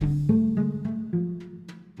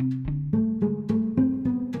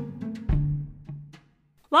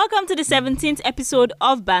Welcome to the 17th episode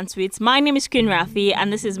of Bandswits. My name is Queen Rafi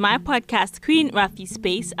and this is my podcast, Queen Rafi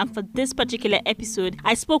Space. And for this particular episode,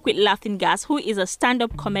 I spoke with Laughing Gas, who is a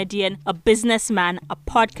stand-up comedian, a businessman, a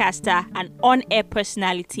podcaster, and on-air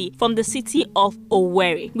personality from the city of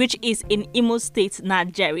Owerri, which is in Imo State,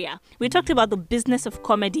 Nigeria. We talked about the business of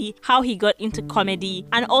comedy, how he got into comedy,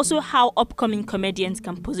 and also how upcoming comedians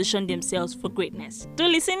can position themselves for greatness. Do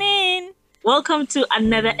listen in! Welcome to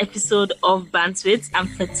another episode of Bandswits, and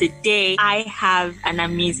for today, I have an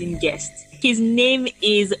amazing guest. His name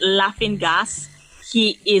is Laughing Gas.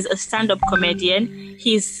 He is a stand-up comedian.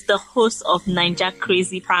 He's the host of Naija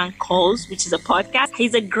Crazy Prank Calls, which is a podcast.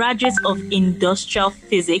 He's a graduate of industrial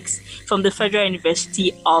physics from the Federal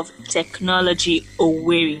University of Technology,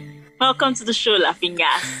 Owerri. Welcome to the show, Laughing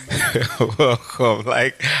Gas. Welcome.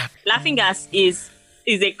 Laughing Gas is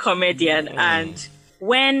a comedian, and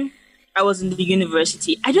when I was in the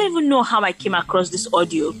university, I don't even know how I came across this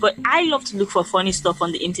audio, but I love to look for funny stuff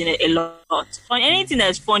on the internet a lot. On anything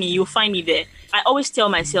that's funny, you'll find me there. I always tell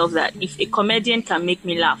myself that if a comedian can make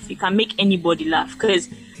me laugh, you can make anybody laugh, because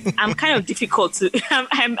I'm kind of difficult to,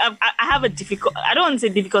 I have a difficult, I don't want to say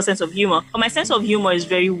difficult sense of humor, but my sense of humor is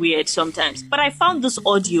very weird sometimes. But I found this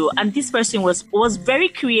audio, and this person was very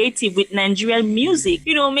creative with Nigerian music,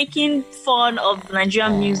 making fun of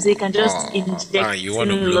Nigerian music and just injecting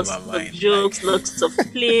lots of jokes, lots of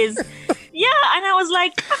plays. Yeah, and I was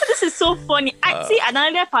like, this is so funny. I see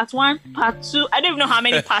another part 1, part 2. I don't even know how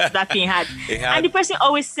many parts that thing had. And the person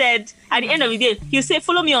always said, at the end of the day, he'll say,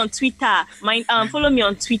 follow me on Twitter. Follow me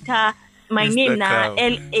on Twitter. My Mr. name now, Cow.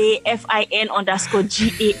 LAFIN_GAS.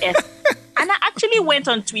 And I actually went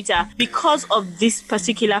on Twitter because of this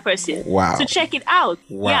particular person. Wow. To check it out.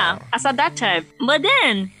 Wow. Yeah, as at that time. But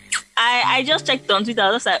then I just checked on Twitter. I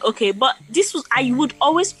was like, okay, but I would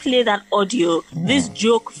always play that audio, this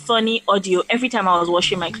joke, funny audio, every time I was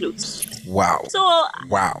washing my clothes. Wow. So,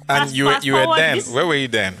 wow. And you were then. Where were you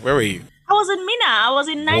then? Where were you? I was in Minna. I was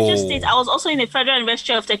in Niger State. I was also in the Federal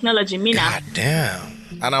University of Technology, Minna. God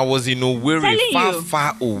damn. And I was in Owerri,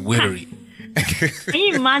 far Owerri. Can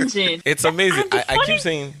you imagine? It's amazing. And I keep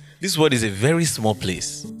saying, this world is a very small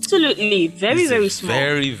place. Absolutely. Very, very small.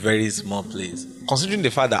 Very, very small place. Considering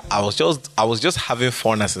the fact that I was just having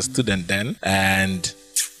fun as a student then, and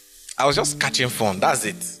I was just catching fun. That's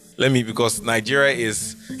it. Because Nigeria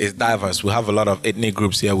is diverse. We have a lot of ethnic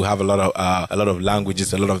groups here. We have a lot of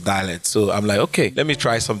languages, a lot of dialects. So I'm like, okay, let me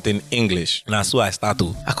try something English. And that's why I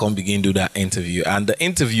can't begin to do that interview. And the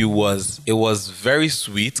interview was very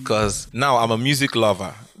sweet because now I'm a music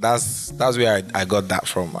lover. That's where I got that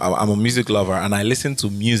from. I'm a music lover and I listen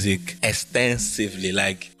to music extensively.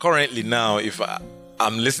 Like currently now, if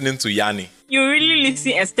I'm listening to Yanni. You really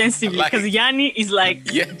listen extensively because Yanni is like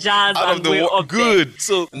jazz out and of the way up good. there.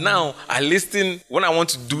 So now I listen. When I want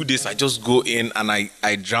to do this, I just go in and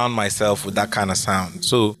I drown myself with that kind of sound.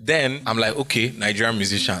 So then I'm like, okay, Nigerian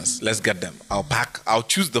musicians, let's get them. I'll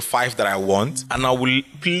choose the 5 that I want and I will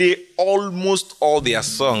play almost all their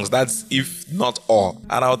songs. That's if not all.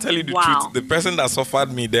 And I'll tell you the truth. The person that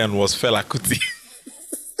suffered me then was Fela Kuti.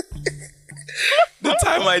 The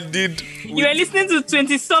time I did. You were listening to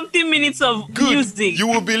 20-something minutes of music. You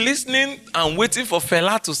will be listening and waiting for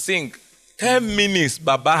Fela to sing. 10 minutes,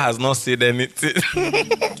 Baba has not said anything.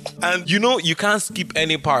 And you can't skip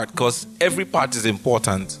any part because every part is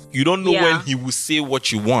important. You don't know when he will say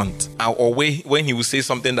what you want or when he will say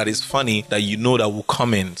something that is funny that that will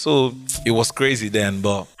come in. So it was crazy then,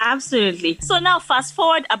 but... Absolutely. So now fast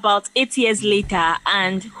forward about 8 years later,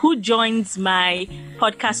 and who joins my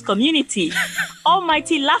podcast community?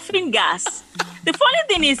 Almighty Laughing Gas. The funny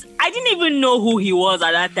thing is, I didn't even know who he was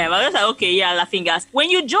at that time. I was like, okay, yeah, Laughing Gas. When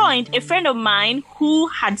you joined, a friend of mine who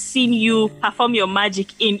had seen you perform your magic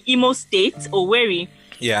in Imo State, Owerri,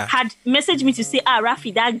 had messaged me to say,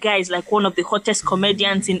 Rafi, that guy is like one of the hottest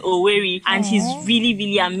comedians in Owerri, and he's really,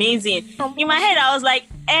 really amazing. In my head, I was like,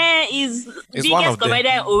 he's biggest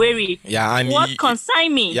comedian in Owerri. Yeah, and what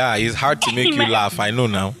concern me? Yeah, it's hard to make you laugh. I know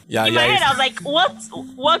now. Yeah, in my head, I was like,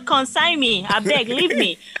 what concern me? I beg, leave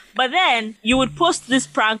me. But then you would post these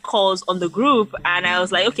prank calls on the group, and I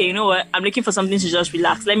was like, okay, you know what? I'm looking for something to just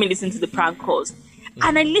relax. Let me listen to the prank calls.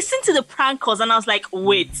 And I listened to the prank calls, and I was like,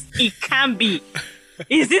 wait, it can't be.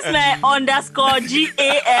 Is this my _GAS?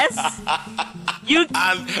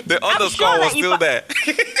 And the underscore was still there.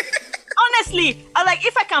 Honestly, I was like,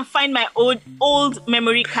 if I can find my old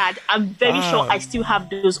memory card, I'm very sure I still have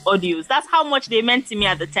those audios. That's how much they meant to me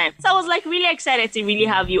at the time. So I was like really excited to really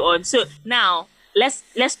have you on. So now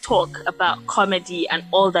let's talk about comedy and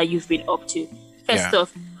all that you've been up to. First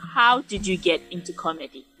off, how did you get into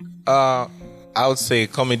comedy? I would say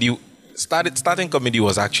comedy starting comedy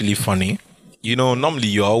was actually funny. You know, normally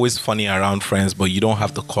you're always funny around friends, but you don't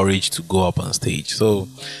have the courage to go up on stage. So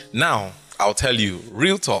now I'll tell you,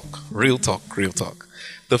 real talk.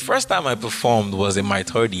 The first time I performed was in my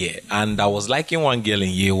third year, and I was liking one girl in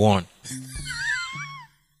year one.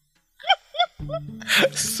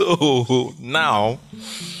 So now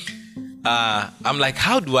I'm like,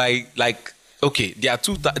 how do I like? Okay, there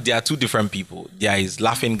are two different people. There is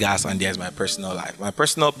Laughing Gas and there is my personal life. My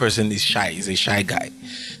personal person is shy. He's a shy guy.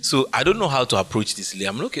 So I don't know how to approach this lady.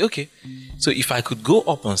 I'm like, okay. So if I could go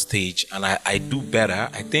up on stage and I do better,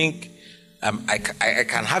 I think I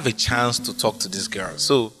can have a chance to talk to this girl.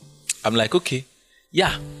 So I'm like, okay,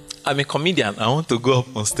 yeah, I'm a comedian. I want to go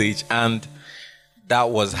up on stage. And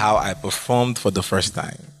that was how I performed for the first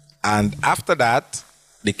time. And after that,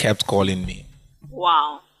 they kept calling me.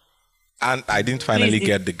 Wow. And I didn't finally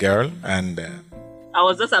get the girl, and I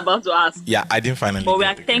was just about to ask. Yeah, I didn't finally. But we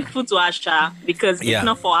are thankful to Asha because if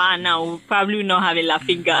not for her now, we'll probably not have a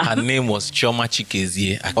Laughing Gas. Her name was Chioma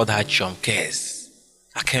Chikezie. I called her Chomkes.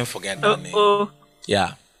 I can't forget that name. Oh,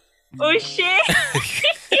 yeah. Oh shit!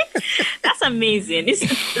 That's amazing.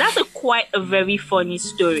 That's quite a very funny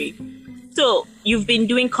story. So you've been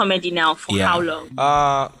doing comedy now for how long?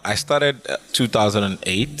 I started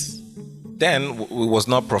 2008. Then it was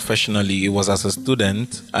not professionally, it was as a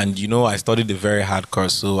student. And you know, I studied a very hard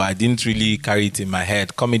course, so I didn't really carry it in my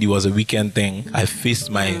head. Comedy was a weekend thing. I faced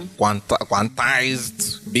my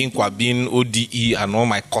quantized, being Kwabin, ODE, and all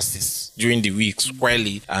my courses during the week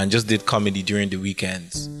squarely, and just did comedy during the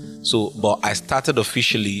weekends. So, but I started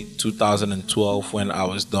officially 2012 when I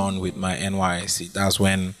was done with my NYSC. That's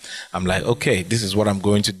when I'm like, okay, this is what I'm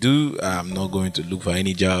going to do. I'm not going to look for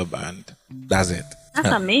any job, and that's it. That's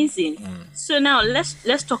amazing. So now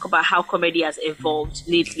let's talk about how comedy has evolved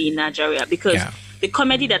lately in Nigeria, because the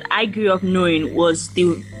comedy that I grew up knowing was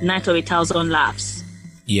the Night of 1,000 Laughs.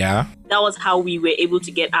 Yeah. That was how we were able to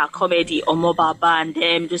get our comedy on mobile band,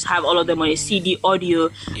 and just have all of them on a CD audio.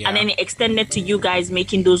 Yeah. And then it extended to you guys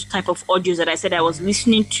making those type of audios that I said I was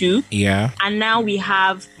listening to. Yeah. And now we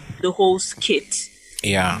have the whole skit.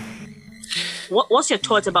 Yeah. What's your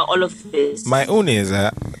thoughts about all of this? My own is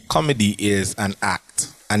comedy is an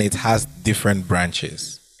act, and it has different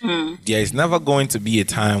branches. There is never going to be a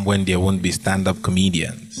time when there won't be stand-up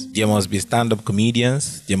comedians. There must be stand-up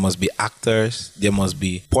comedians, there must be actors, there must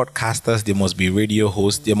be podcasters, there must be radio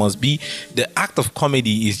hosts, there must be... The act of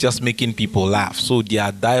comedy is just making people laugh. So there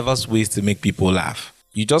are diverse ways to make people laugh.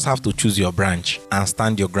 You just have to choose your branch and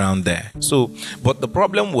stand your ground there. So, but the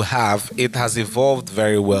problem we have, it has evolved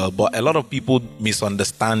very well, but a lot of people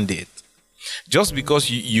misunderstand it. Just because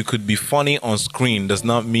you could be funny on screen does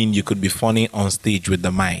not mean you could be funny on stage with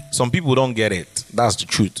the mic. Some people don't get it. That's the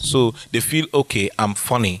truth. So they feel, okay, I'm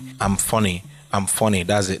funny,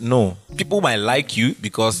 that's it. No. People might like you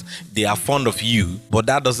because they are fond of you, but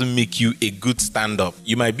that doesn't make you a good stand-up.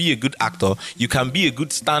 You might be a good actor. You can be a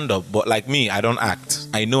good stand-up, but like me, I don't act.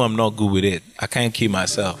 I know I'm not good with it. I can't keep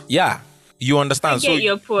myself. Yeah. You understand? I get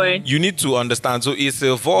your point. You need to understand. So it's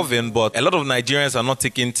evolving, but a lot of Nigerians are not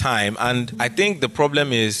taking time. And I think the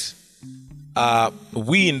problem is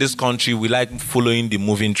we in this country, we like following the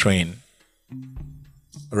moving train.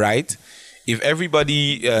 Right? If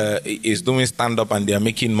everybody is doing stand-up and they're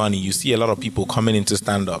making money, you see a lot of people coming into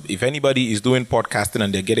stand-up. If anybody is doing podcasting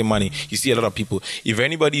and they're getting money, you see a lot of people. If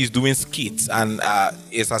anybody is doing skits and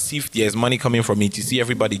it's as if there's money coming from it, you see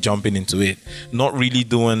everybody jumping into it. Not really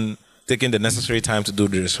taking the necessary time to do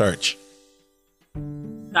the research.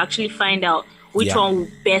 To actually find out which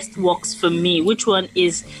one best works for me, which one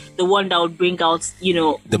is the one that would bring out,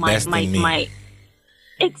 the best in me.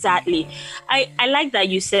 Exactly. I like that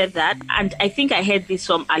you said that. And I think I heard this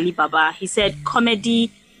from Ali Baba. He said,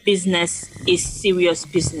 comedy business is serious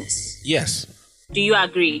business. Yes. Do you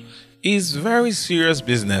agree? It's very serious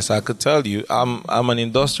business. I could tell you, I'm an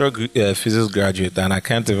industrial physics graduate, and I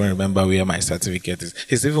can't even remember where my certificate is.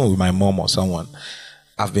 It's even with my mom or someone.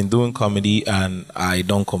 I've been doing comedy and I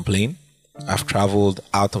don't complain. I've traveled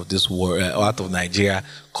out of this world, out of Nigeria,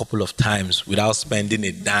 a couple of times without spending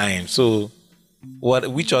a dime. So,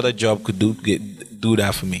 which other job could do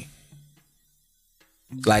that for me?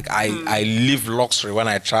 Like I live luxury when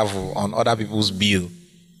I travel on other people's bill,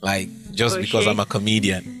 like just because I'm a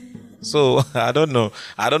comedian. So I don't know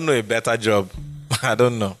a better job. I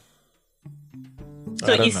don't know.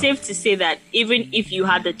 So it's safe to say that even if you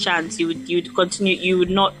had the chance, you'd continue. You would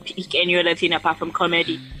not pick any other thing apart from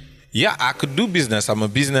comedy. Yeah, I could do business. I'm a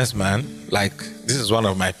businessman. Like, this is one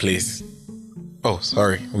of my plays. Oh,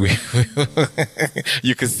 sorry.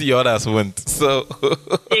 You can see others won't. So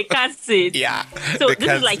they can't see it. Yeah. So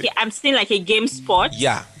this is like I'm seeing like a game sport.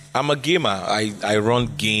 Yeah. I'm a gamer. I run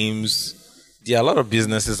games. There are a lot of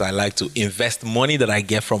businesses I like to invest money that I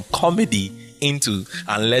get from comedy into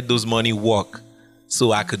and let those money work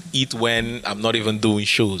so I could eat when I'm not even doing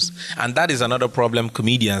shows. And that is another problem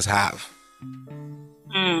comedians have.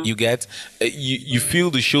 You get, you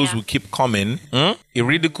feel the shows will keep coming. It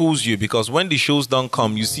ridicules you because when the shows don't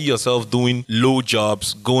come, you see yourself doing low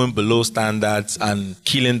jobs, going below standards and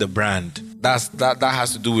killing the brand. That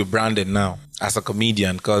has to do with branding now as a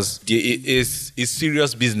comedian, because it's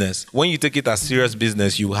serious business. When you take it as serious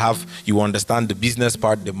business, you understand the business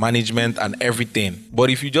part, the management and everything.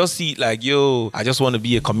 But if you just see like, yo, I just want to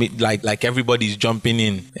be a like everybody's jumping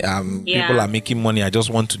in, people are making money, I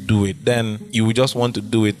just want to do it, then you will just want to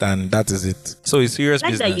do it, and that is it. So it's serious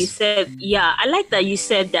business. That you said, I like that you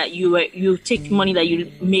said that you take money that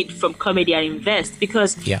you made from comedy and invest,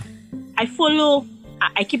 because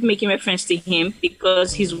I keep making reference to him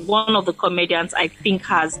because he's one of the comedians I think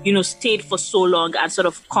has, stayed for so long and sort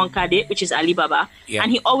of conquered it, which is Alibaba. Yeah.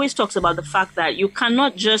 And he always talks about the fact that you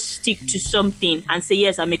cannot just stick to something and say,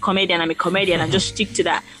 yes, I'm a comedian, and just stick to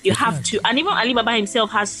that. You have to. And even Alibaba himself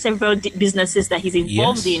has several businesses that he's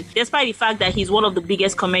involved in, despite the fact that he's one of the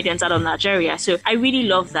biggest comedians out of Nigeria. So I really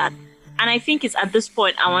love that. And I think it's at this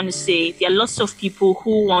point I want to say there are lots of people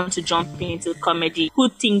who want to jump into comedy, who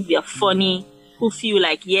think they're funny, who feel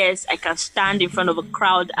like, yes, I can stand in front of a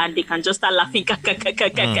crowd and they can just start laughing.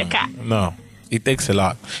 No, it takes a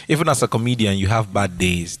lot. Even as a comedian, you have bad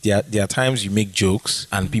days. There are times you make jokes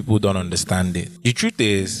and people don't understand it. The truth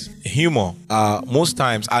is, humor, most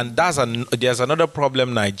times, and there's another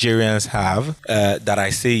problem Nigerians have that I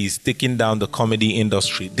say is taking down the comedy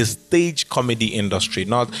industry, the stage comedy industry,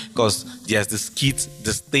 not because there's the skits,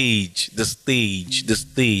 the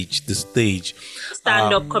stage.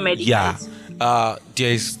 Stand-up comedy. Yeah.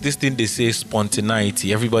 There's this thing they say,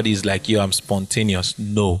 spontaneity. Everybody is like, yo, I'm spontaneous.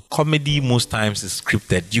 No. Comedy most times is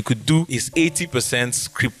scripted. You could do is 80%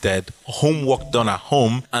 scripted, homework done at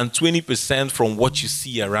home, and 20% from what you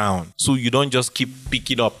see around. So you don't just keep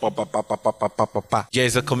picking up. There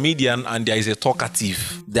is a comedian and there is a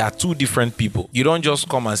talkative. They are two different people. You don't just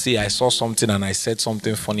come and say, I saw something and I said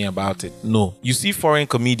something funny about it. No. You see foreign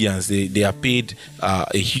comedians, they are paid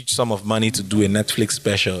a huge sum of money to do a Netflix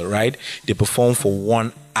special, right? They perform for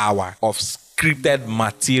 1 hour of scripted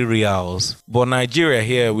materials. But Nigeria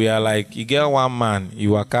here, we are like, you get one man,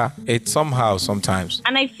 you waka. It's somehow sometimes.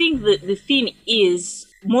 And I think the thing is,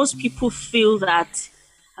 most people feel that,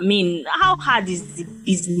 how hard is the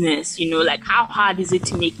business? How hard is it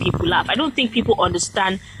to make people laugh? I don't think people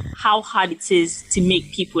understand how hard it is to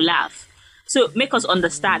make people laugh. So make us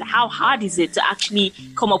understand, how hard is it to actually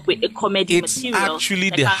come up with a comedy material? It's actually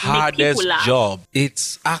the hardest job.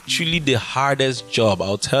 It's actually the hardest job.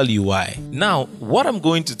 I'll tell you why. Now, what I'm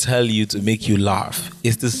going to tell you to make you laugh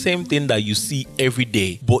is the same thing that you see every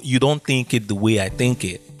day, but you don't think it the way I think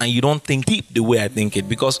it. And you don't think deep the way I think it.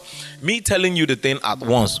 Because me telling you the thing at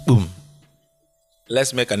once, boom.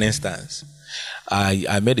 Let's make an instance.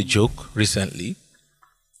 I made a joke recently.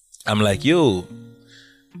 I'm like, yo,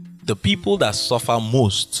 the people that suffer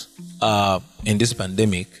most in this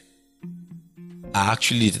pandemic are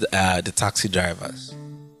actually the taxi drivers.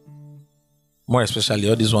 More especially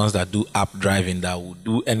all these ones that do app driving, that will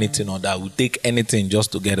do anything or that will take anything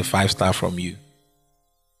just to get a 5-star from you.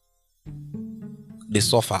 They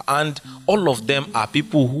suffer. And all of them are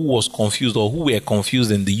people who was confused or who were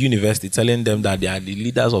confused in the university, telling them that they are the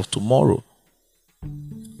leaders of tomorrow.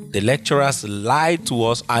 The lecturers lied to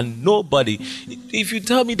us, and nobody. If you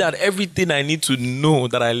tell me that everything I need to know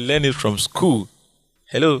that I learned it from school,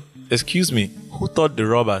 hello, excuse me, who taught the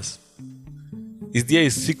robbers? Is there a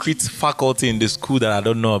secret faculty in the school that I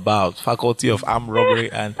don't know about? Faculty of armed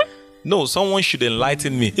robbery? And no, someone should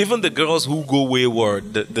enlighten me. Even the girls who go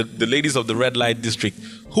wayward, the ladies of the red light district,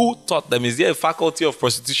 who taught them? Is there a faculty of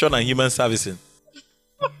prostitution and human servicing?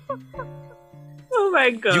 Oh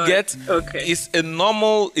my God. You get? Okay. It's a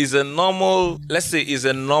normal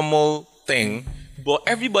thing, but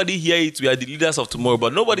everybody here, we are the leaders of tomorrow,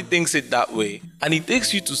 but nobody thinks it that way. And it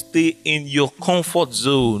takes you to stay in your comfort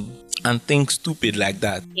zone and think stupid like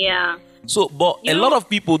that. Yeah. So, but a lot of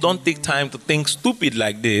people don't take time to think stupid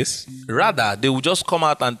like this. Rather, they will just come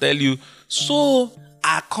out and tell you,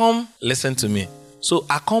 listen to me. So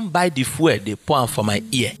I come buy the fuel, they pour for my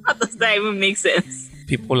ear. How does that even make sense?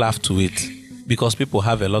 People laugh to it. Because people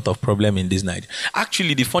have a lot of problem in this night.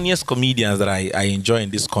 Actually, the funniest comedians that I enjoy in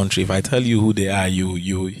this country, if I tell you who they are, you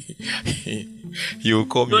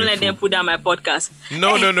call me. Don't let them put down my podcast.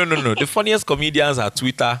 No. The funniest comedians are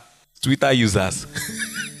Twitter users.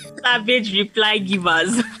 Savage reply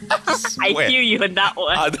givers. I feel you on that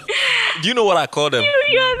one. Do you know what I call them? I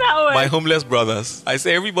feel you on that one. My homeless brothers. I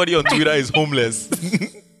say everybody on Twitter is homeless.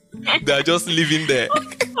 They're just living there.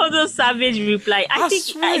 All those savage reply. I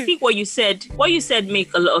think what you said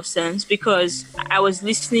make a lot of sense, because I was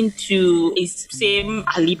listening to his same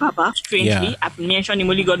Alibaba, strangely. Yeah. I've mentioned him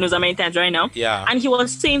only God knows how many times right now. Yeah. And he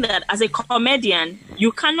was saying that as a comedian,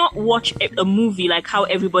 you cannot watch a movie like how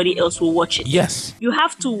everybody else will watch it. Yes. You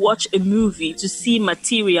have to watch a movie to see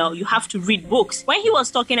material. You have to read books. When he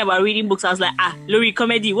was talking about reading books, I was like, Lori,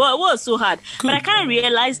 comedy, what was so hard? Good. But I kind of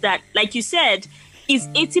realized that, like you said, is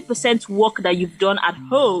 80% work that you've done at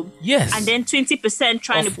home. Yes. And then 20%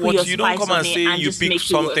 trying to put your you don't spice come on and it say and you just pick make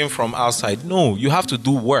something from outside. No, you have to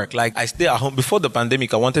do work. Like I stay at home before the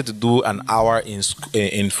pandemic. I wanted to do an hour in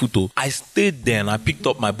Futo. I stayed there and I picked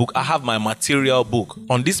up my book. I have my material book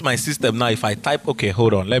on this my system now. If I type, okay,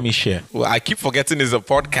 hold on, let me share. Well, I keep forgetting it's a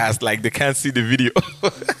podcast. Like they can't see the video.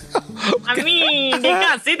 I mean, they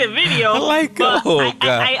can't see the video. God.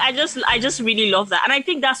 I just really love that. And I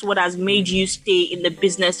think that's what has made you stay in the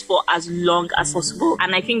business for as long as possible.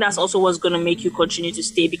 And I think that's also what's going to make you continue to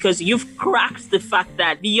stay, because you've cracked the fact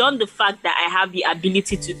that beyond the fact that I have the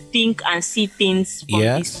ability to think and see things from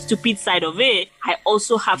the stupid side of it, I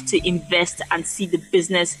also have to invest and see the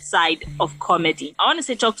business side of comedy. I want to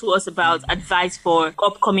say, talk to us about advice for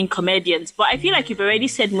upcoming comedians, but I feel like you've already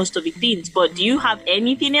said most of the things. But do you have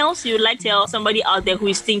anything else you would like to tell somebody out there who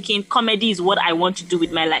is thinking comedy is what I want to do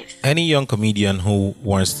with my life? Any young comedian who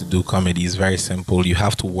wants to do comedy is very simple. You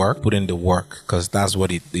have to work, put in the work, because that's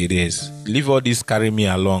what it is. Leave all this carry me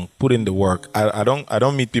along, put in the work. I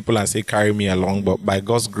don't meet people and say carry me along, but by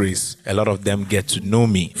God's grace, a lot of them get to know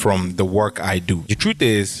me from the work I do. The truth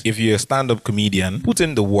is, if you're a stand-up comedian, put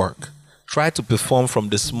in the work. Try to perform from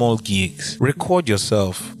the small gigs. Record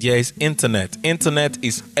yourself. There is internet. Internet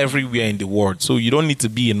is everywhere in the world. So you don't need to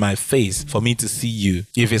be in my face for me to see you.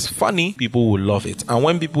 If it's funny, people will love it. And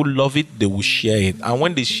when people love it, they will share it. And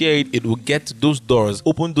when they share it, it will get to those doors.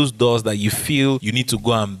 Open those doors that you feel you need to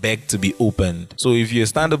go and beg to be opened. So if you're a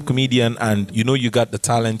stand-up comedian and you know you got the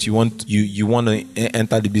talent, you want to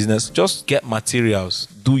enter the business, just get materials.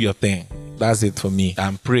 Do your thing. That's it for me.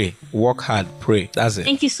 And pray. Work hard. Pray. That's it.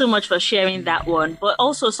 Thank you so much for sharing that one. But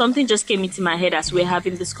also, something just came into my head as we're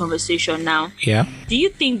having this conversation now. Yeah. Do you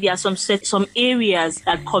think there are some areas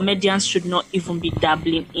that comedians should not even be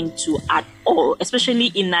dabbling into at all, especially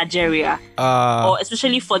in Nigeria, or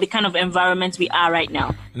especially for the kind of environment we are right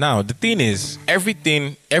now? Now, the thing is, every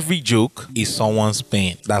joke is someone's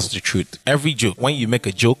pain. That's the truth. Every joke, when you make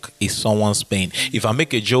a joke, is someone's pain. If I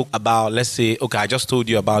make a joke about, let's say, okay, I just told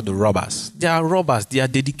you about the robbers. They are robbers. They are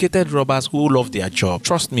dedicated robbers who love their job.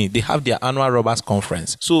 Trust me, they have their annual robbers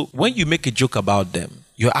conference. So when you make a joke about them,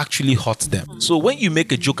 you actually hurt them. So when you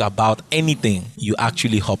make a joke about anything, you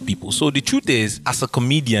actually hurt people. So the truth is, as a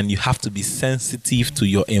comedian, you have to be sensitive to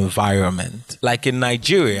your environment. Like in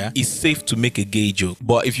Nigeria, it's safe to make a gay joke.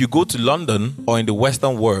 But if you go to London or in the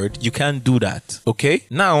Western world, you can't do that. Okay?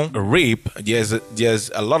 Now, rape,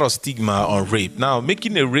 there's a lot of stigma on rape. Now,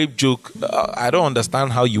 making a rape joke, I don't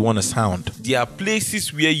understand how you want to sound. There are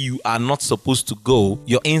places where you are not supposed to go.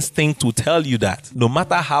 Your instinct will tell you that. No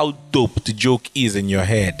matter how dope the joke is in your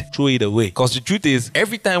head, throw it away. Because the truth is,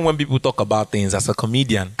 every time when people talk about things as a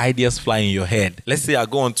comedian, ideas fly in your head. Let's say I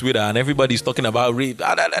go on Twitter and everybody's talking about rape.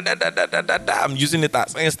 I'm using it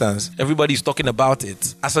as instance. Everybody's talking about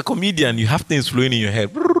it. As a comedian, you have things flowing in your head.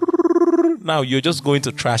 Now you're just going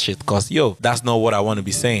to trash it because, that's not what I want to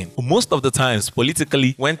be saying. Most of the times,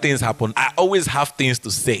 politically, when things happen, I always have things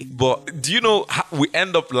to say. But do you know how we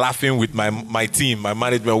end up laughing with my team, my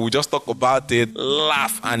management? We just talk about it,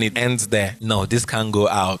 laugh, and it ends there. No, this can't go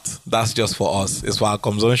out. That's just for us. It's for our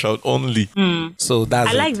consumption only. So that's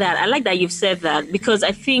I like that. I like that you've said that, because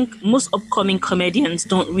I think most upcoming comedians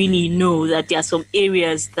don't really know that there are some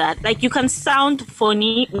areas that, like, you can sound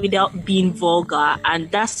funny without being vulgar, and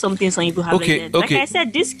that's something some people have. Okay. Like I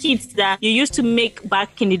said, these skits that you used to make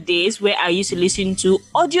back in the days where I used to listen to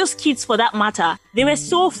audio skits for that matter, they were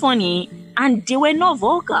so funny and they were not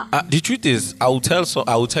vulgar. The truth is, I will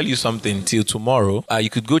tell you something till tomorrow. You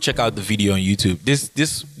could go check out the video on YouTube.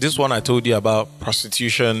 This one I told you about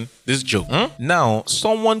prostitution, this joke. Now,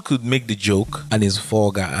 someone could make the joke and it's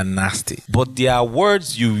vulgar and nasty. But there are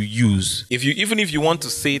words you use. Even if you want to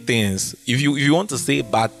say things, if you want to say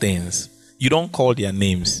bad things, you don't call their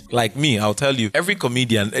names. Like me, I'll tell you, every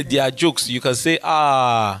comedian, there are jokes you can say,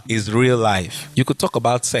 is real life. You could talk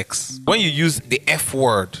about sex. When you use the F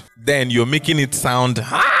word, then you're making it sound,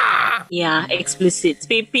 yeah, explicit.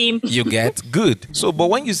 Pim. You get good. So, but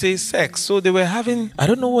when you say sex, so they were having, I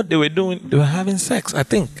don't know what they were doing. They were having sex, I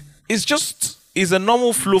think. It's just is a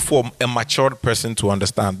normal flow for a matured person to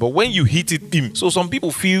understand. But when you hit it in, so some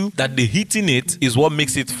people feel that the hitting it is what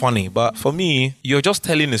makes it funny. But for me, you're just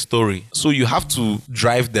telling a story. So you have to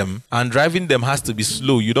drive them, and driving them has to be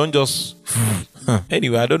slow. You don't just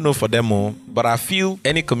Anyway, I don't know for them all, but I feel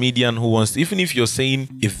any comedian who wants, even if you're saying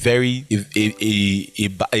I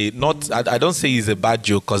don't say it's a bad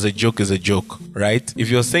joke, because a joke is a joke, right? If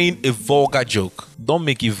you're saying a vulgar joke, don't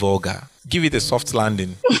make it vulgar. Give it a soft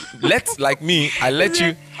landing. I let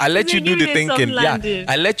you do the thinking. Yeah,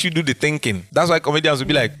 I let you do the thinking. That's why comedians will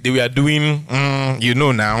be like, they were doing,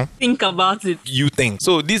 now. Think about it. You think.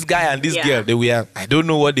 So this guy and this girl, I don't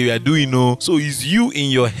know what they were doing, no. So it's you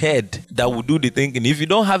in your head that will do the thinking. If you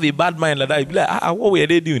don't have a bad mind like that, you'll be like, what were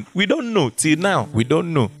they doing? We don't know. Till now, we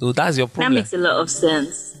don't know. So that's your problem. That makes a lot of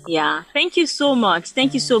sense. Yeah. Thank you so much.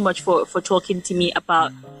 Thank you so much for talking to me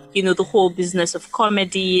about the whole business of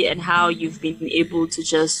comedy and how you've been able to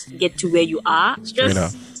just get to where you are.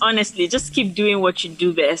 Honestly, just keep doing what you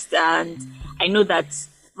do best. And I know that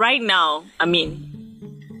right now,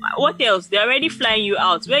 what else? They're already flying you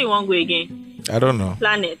out. Where you want to go again? I don't know.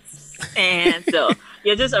 Planets. And so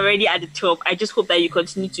you're just already at the top. I just hope that you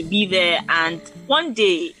continue to be there. And one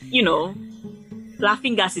day,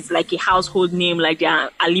 Laughing Gas is like a household name, like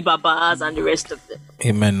the Alibabas and the rest of them.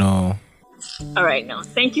 Amen. No. All right, now.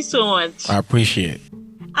 Thank you so much. I appreciate it.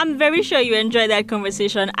 I'm very sure you enjoyed that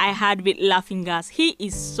conversation I had with Laughing Gas. He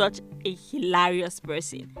is such a hilarious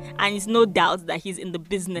person, and it's no doubt that he's in the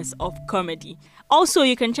business of comedy. Also,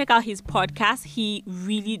 you can check out his podcast. He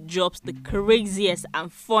really drops the craziest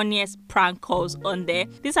and funniest prank calls on there.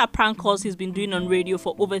 These are prank calls he's been doing on radio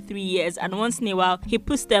for over 3 years, and once in a while, he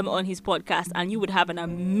puts them on his podcast, and you would have an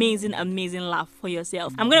amazing, amazing laugh for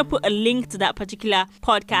yourself. I'm going to put a link to that particular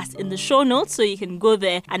podcast in the show notes so you can go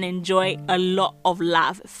there and enjoy a lot of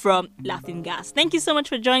laugh from Laughing Gas. Thank you so much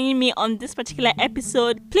for joining me on this particular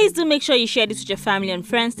episode. Please do make sure you share this with your family and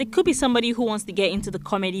friends. There could be somebody who wants to get into the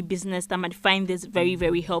comedy business that might find this very,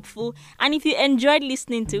 very helpful. And if you enjoyed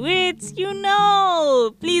listening to it,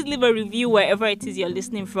 please leave a review wherever it is you're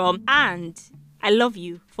listening from. And I love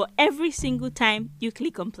you for every single time you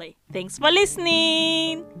click on play. Thanks for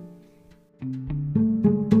listening.